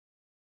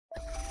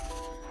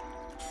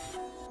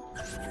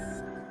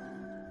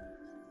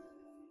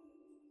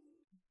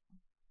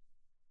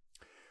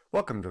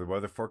Welcome to the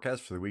weather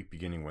forecast for the week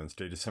beginning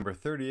Wednesday, December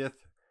 30th.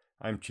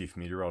 I'm Chief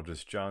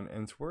Meteorologist John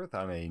Ensworth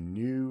on a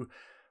new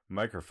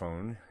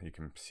microphone. You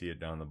can see it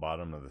down the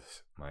bottom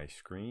of my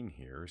screen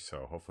here,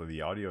 so hopefully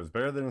the audio is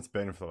better than it's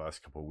been for the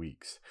last couple of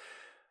weeks.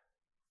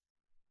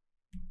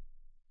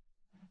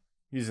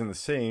 Using the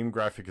same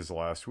graphic as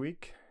last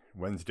week,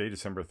 Wednesday,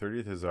 December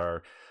 30th is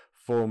our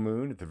full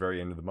moon at the very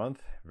end of the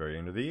month, very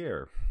end of the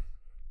year.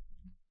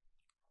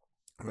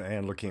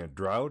 And looking at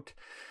drought,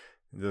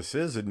 this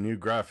is a new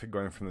graphic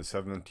going from the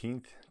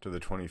 17th to the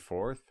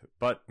 24th,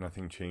 but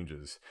nothing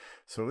changes.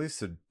 So at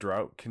least the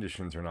drought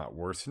conditions are not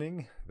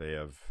worsening. They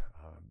have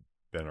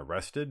been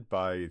arrested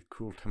by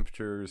cool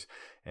temperatures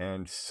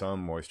and some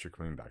moisture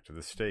coming back to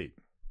the state.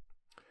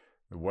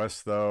 The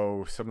west,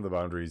 though, some of the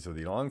boundaries of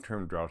the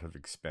long-term drought have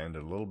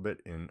expanded a little bit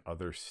in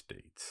other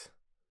states.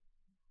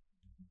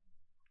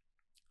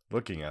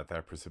 Looking at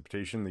that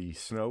precipitation, the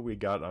snow we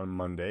got on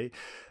Monday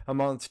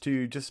amounts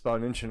to just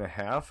about 1.5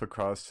 inches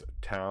across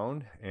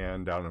town,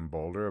 and down in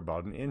Boulder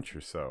about 1 inch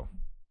or so.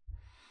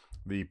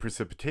 The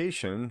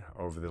precipitation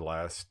over the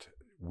last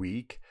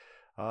week,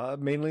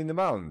 mainly in the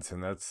mountains,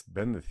 and that's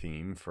been the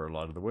theme for a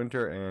lot of the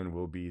winter and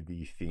will be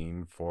the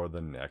theme for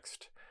the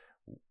next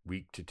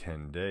week to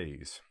 10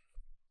 days.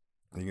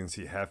 You can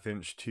see 1/2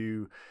 inch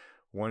to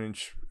 1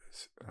 inch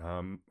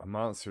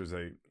amounts. There's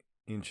 1.5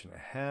 inches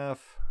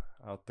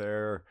out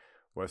there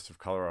west of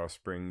Colorado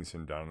Springs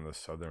and down in the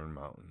southern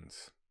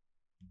mountains.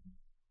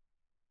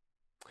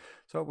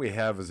 So what we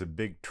have is a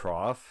big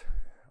trough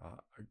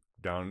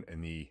down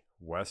in the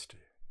west.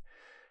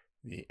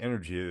 The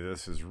energy of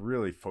this is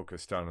really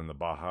focused down in the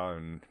Baja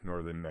and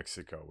northern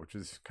Mexico, which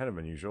is kind of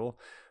unusual,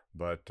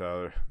 but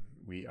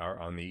we are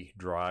on the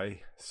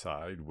dry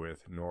side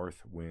with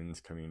north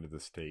winds coming into the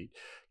state,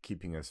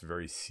 keeping us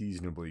very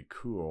seasonably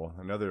cool.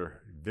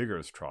 Another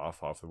vigorous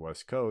trough off the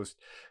west coast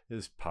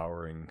is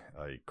powering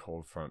a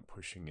cold front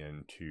pushing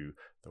into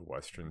the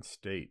western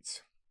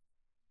states.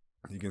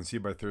 You can see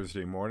by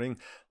Thursday morning,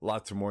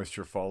 lots of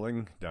moisture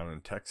falling down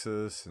in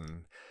Texas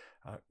and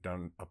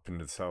down up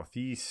into the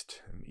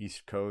southeast and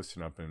east coast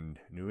and up in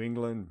New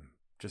England.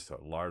 Just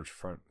a large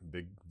front,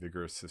 big,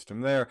 vigorous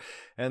system there,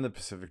 and the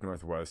Pacific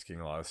Northwest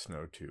getting a lot of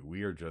snow too.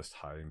 We are just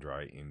high and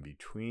dry in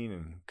between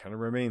and kind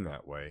of remain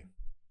that way.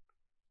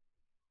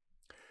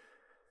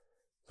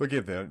 Looking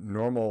at the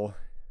normal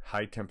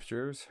high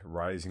temperatures,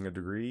 rising a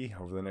degree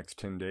over the next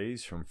 10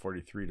 days from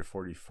 43 to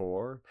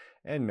 44,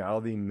 and now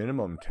the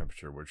minimum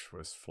temperature, which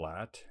was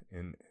flat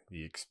in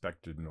the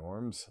expected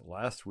norms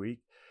last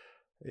week,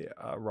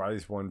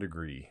 rise 1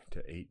 degree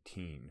to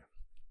 18.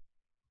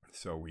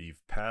 So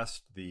we've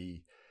passed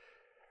the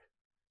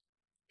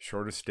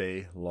shortest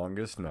day,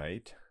 longest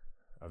night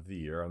of the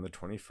year on the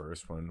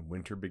 21st when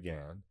winter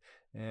began,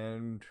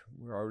 and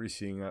we're already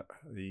seeing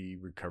the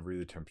recovery of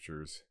the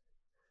temperatures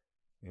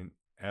in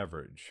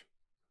average.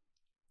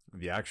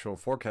 The actual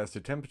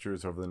forecasted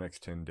temperatures over the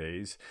next 10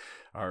 days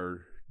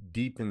are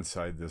deep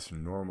inside this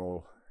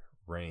normal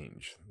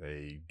range.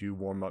 They do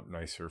warm up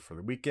nicer for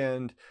the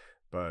weekend,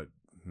 but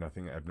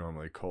nothing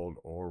abnormally cold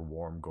or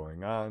warm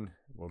going on.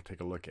 We'll take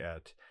a look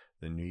at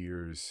the New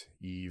Year's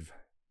Eve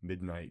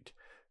midnight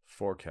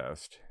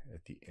forecast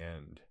at the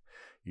end.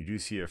 You do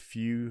see a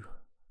few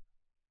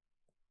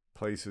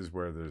places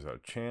where there's a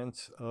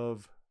chance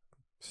of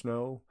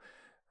snow,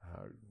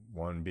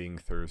 one being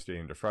Thursday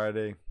into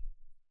Friday,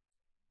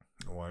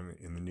 one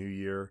in the new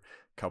year,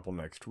 a couple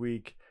next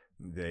week.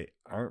 They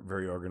aren't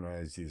very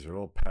organized. These are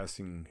little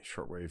passing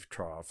shortwave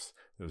troughs.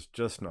 There's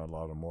just not a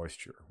lot of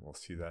moisture. We'll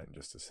see that in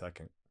just a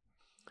second.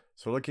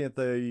 So looking at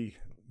the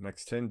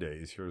next 10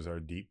 days, here's our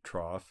deep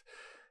trough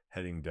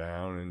heading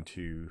down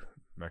into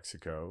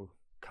Mexico,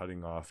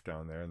 cutting off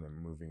down there and then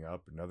moving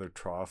up. Another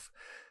trough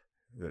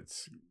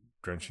that's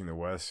drenching the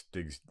west,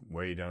 digs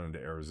way down into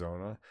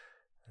Arizona.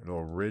 A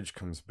little ridge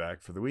comes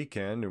back for the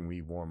weekend and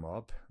we warm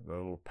up. The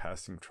little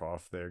passing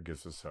trough there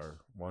gives us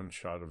our one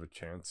shot of a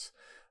chance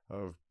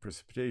of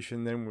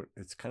precipitation. Then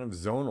it's kind of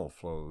zonal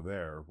flow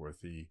there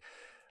with the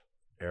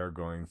air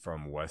going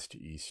from west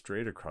to east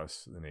straight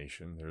across the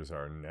nation. There's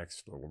our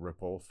next little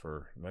ripple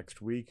for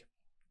next week.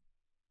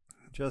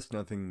 Just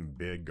nothing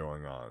big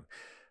going on.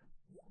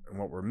 And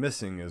what we're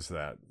missing is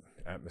that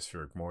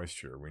atmospheric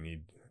moisture. We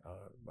need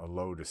a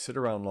low to sit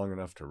around long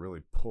enough to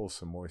really pull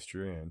some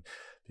moisture in.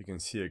 You can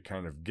see it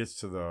kind of gets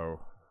to the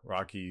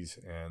Rockies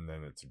and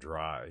then it's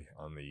dry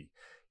on the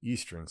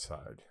eastern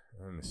side.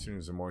 And as soon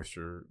as the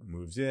moisture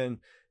moves in,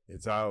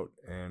 it's out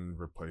and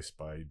replaced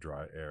by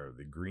dry air.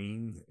 The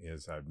green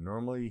is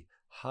abnormally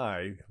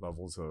high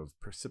levels of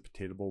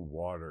precipitatable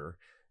water,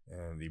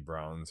 and the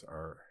browns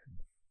are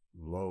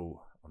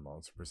low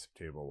amounts of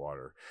precipitatable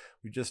water.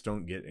 We just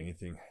don't get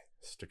anything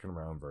sticking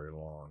around very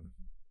long.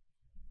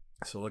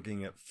 So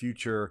looking at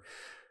future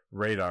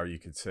radar, you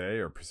could say,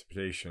 or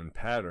precipitation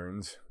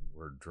patterns,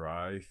 we're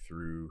dry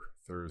through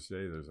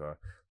Thursday. There's a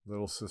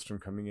little system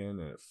coming in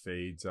and it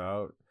fades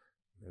out.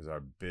 There's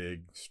our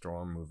big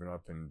storm moving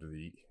up into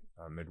the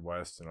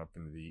Midwest and up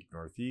into the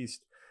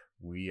Northeast.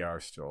 We are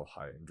still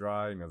high and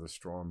dry. Another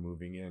storm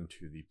moving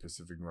into the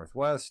Pacific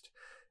Northwest.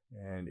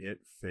 and it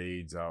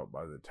fades out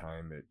by the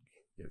time it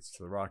gets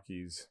to the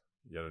Rockies.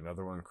 Yet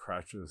another one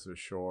crashes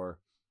ashore,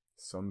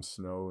 some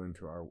snow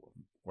into our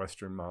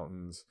western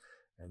mountains,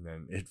 and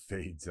then it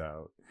fades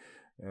out.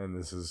 And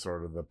this is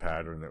sort of the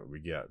pattern that we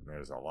get.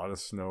 There's a lot of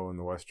snow in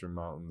the western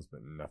mountains,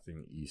 but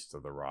nothing east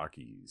of the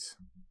Rockies.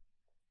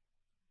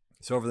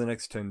 So over the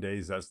next 10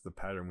 days, that's the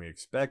pattern we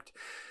expect.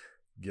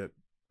 Get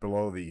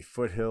below the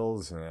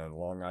foothills and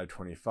along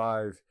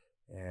I-25,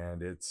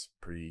 and it's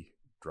pretty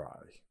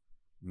dry.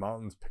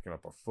 Mountains picking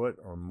up a foot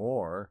or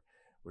more,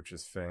 which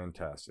is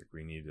fantastic.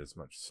 We need as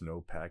much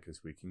snowpack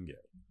as we can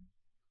get.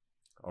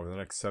 Over the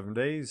next 7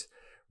 days,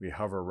 we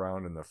hover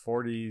around in the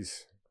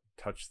 40s,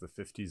 touch the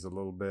 50s a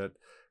little bit,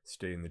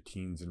 stay in the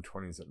teens and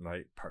 20s at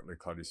night, partly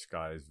cloudy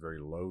skies, very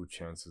low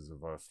chances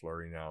of a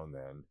flurry now and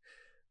then.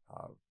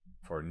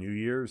 For New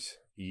Year's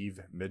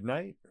Eve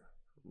midnight,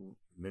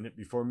 minute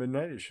before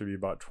midnight, it should be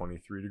about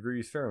 23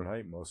 degrees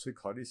Fahrenheit, mostly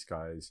cloudy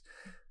skies,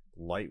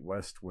 light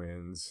west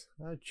winds,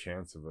 a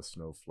chance of a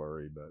snow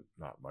flurry, but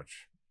not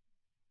much.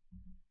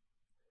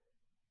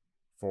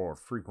 For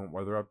frequent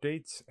weather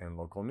updates and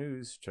local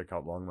news, check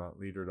out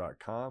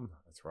longmontleader.com.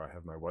 That's where I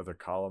have my weather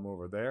column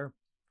over there.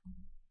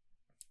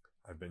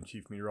 I've been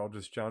Chief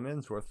Meteorologist John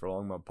Ensworth for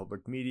Longmont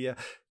Public Media.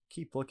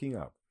 Keep looking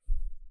up.